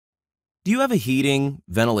Do you have a heating,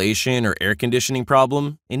 ventilation, or air conditioning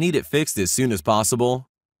problem and need it fixed as soon as possible?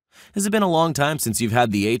 Has it been a long time since you've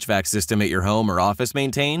had the HVAC system at your home or office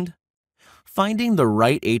maintained? Finding the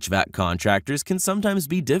right HVAC contractors can sometimes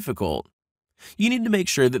be difficult. You need to make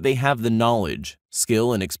sure that they have the knowledge,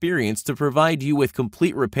 skill, and experience to provide you with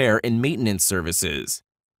complete repair and maintenance services.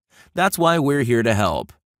 That's why we're here to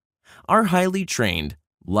help. Our highly trained,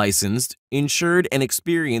 licensed, insured, and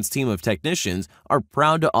experienced team of technicians are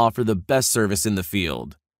proud to offer the best service in the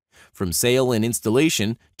field. From sale and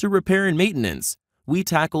installation to repair and maintenance, we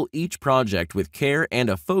tackle each project with care and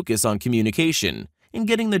a focus on communication and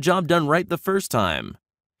getting the job done right the first time.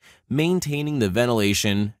 Maintaining the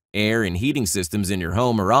ventilation, air, and heating systems in your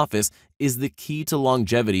home or office is the key to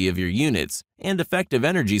longevity of your units and effective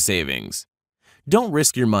energy savings. Don't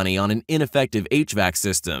risk your money on an ineffective HVAC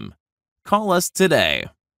system. Call us today.